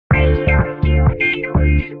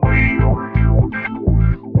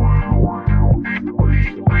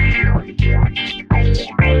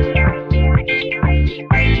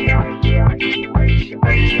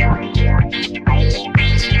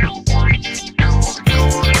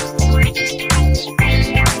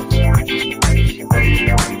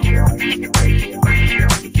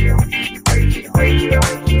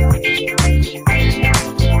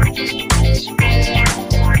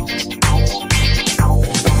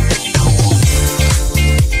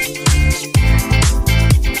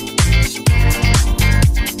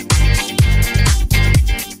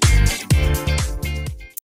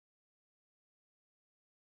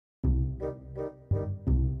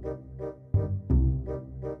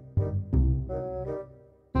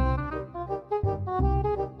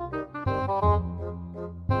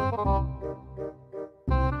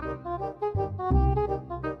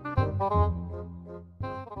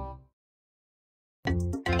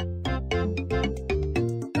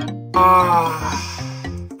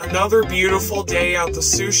Another beautiful day at the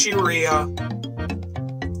Sushiria.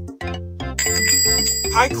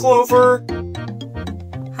 Hi, Clover.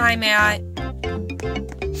 Hi, Matt.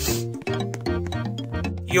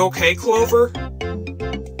 You okay, Clover?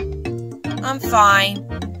 I'm fine.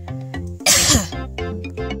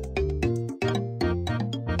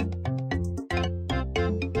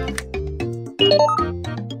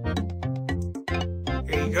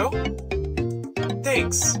 Here you go.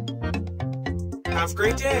 Thanks. Have a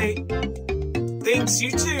great day. Thanks,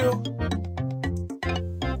 you too.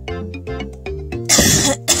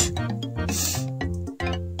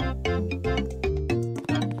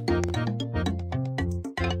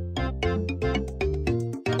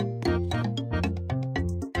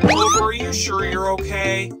 Clover, are you sure you're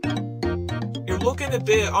okay? You're looking a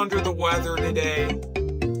bit under the weather today.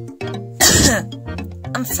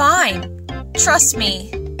 I'm fine. Trust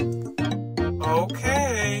me.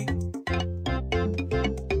 Okay.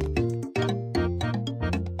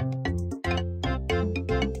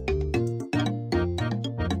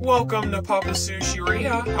 Welcome to Papa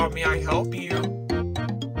Sushiria. How may I help you?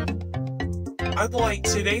 I'd like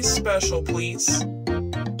today's special, please.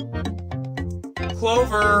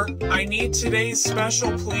 Clover, I need today's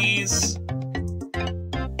special, please.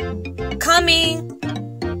 Coming.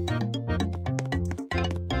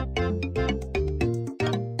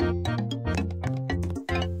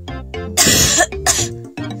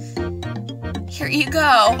 Here you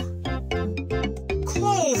go.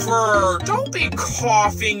 Clover, don't be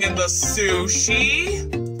coughing in the sushi.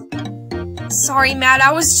 Sorry, Matt,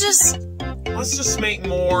 I was just... Let's just make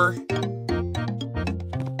more.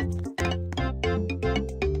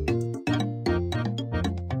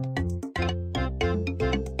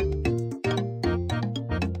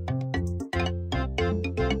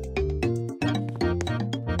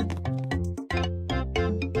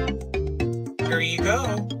 Here you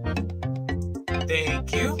go.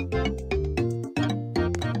 Thank you.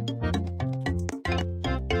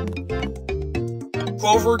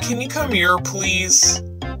 Clover, can you come here, please?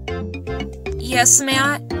 Yes,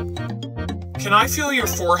 Matt? Can I feel your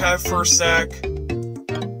forehead for a sec?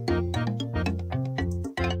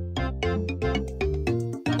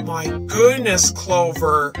 My goodness,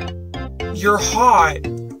 Clover. You're hot.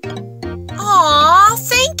 Aw,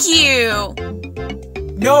 thank you.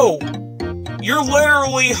 No, you're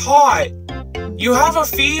literally hot. You have a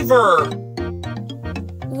fever.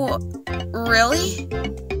 Really?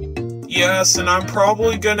 Yes, and I'm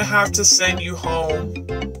probably gonna have to send you home.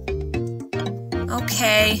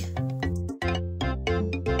 Okay.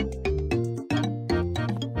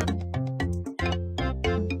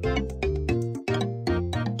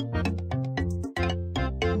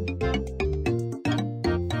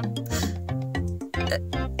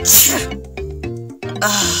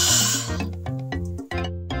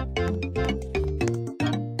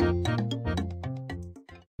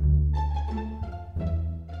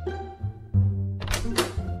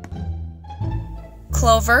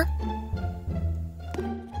 Clover?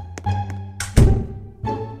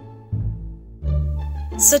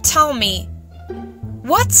 So tell me,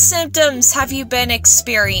 what symptoms have you been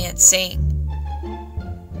experiencing?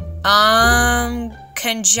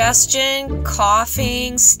 Congestion,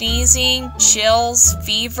 coughing, sneezing, chills,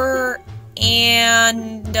 fever,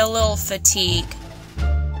 and a little fatigue.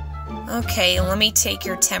 Okay, let me take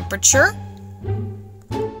your temperature.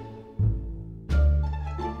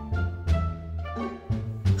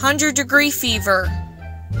 "100-degree fever."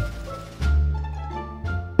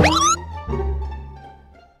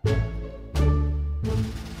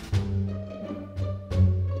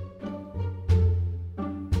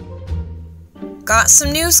 Got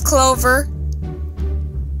some news, Clover.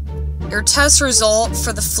 Your test result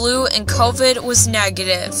for the flu and COVID was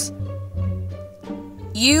negative.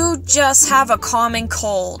 You just have a common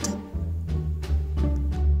cold.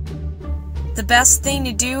 The best thing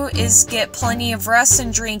to do is get plenty of rest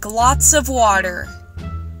and drink lots of water.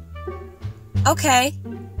 Okay.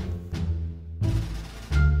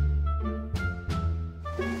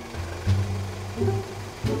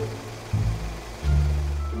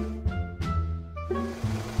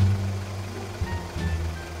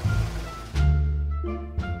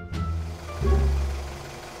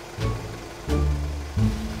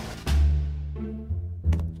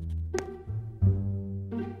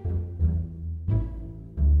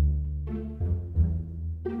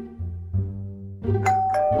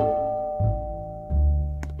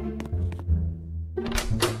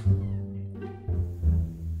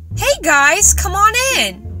 Hey guys, come on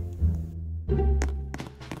in.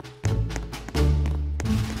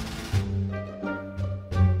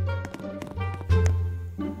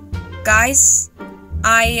 Guys,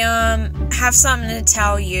 I have something to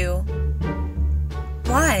tell you.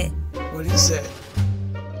 What? What is it?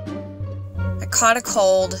 I caught a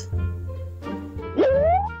cold.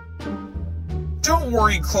 Don't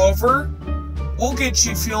worry, Clover. We'll get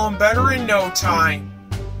you feeling better in no time.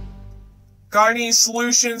 Got any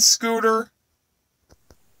solutions, Scooter?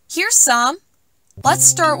 Here's some. Let's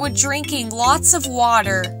start with drinking lots of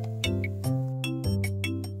water.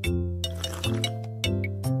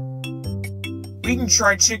 We can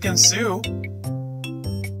try chicken soup.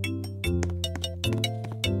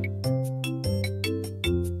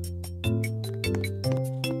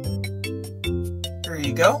 Here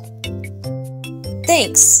you go.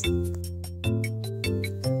 Thanks.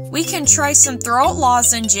 We can try some throat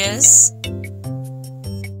lozenges.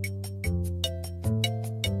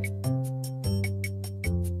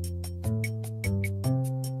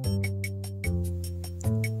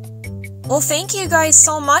 Well, thank you guys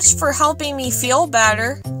so much for helping me feel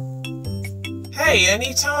better. Hey,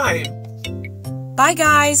 anytime. Bye,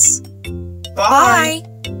 guys. Bye. Bye.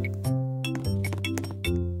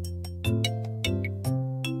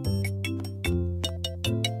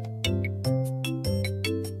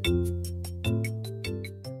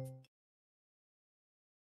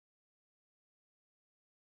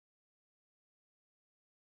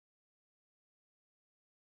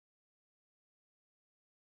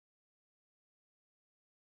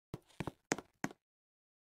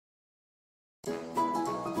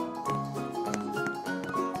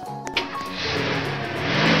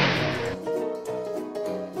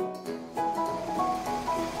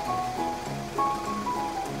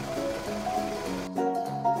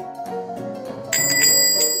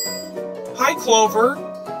 Hi, Clover.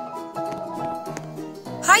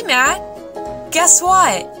 Hi, Matt. Guess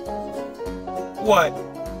what? What?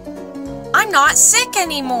 I'm not sick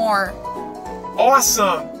anymore.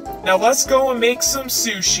 Awesome. Now let's go and make some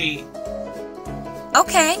sushi.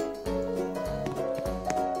 Okay.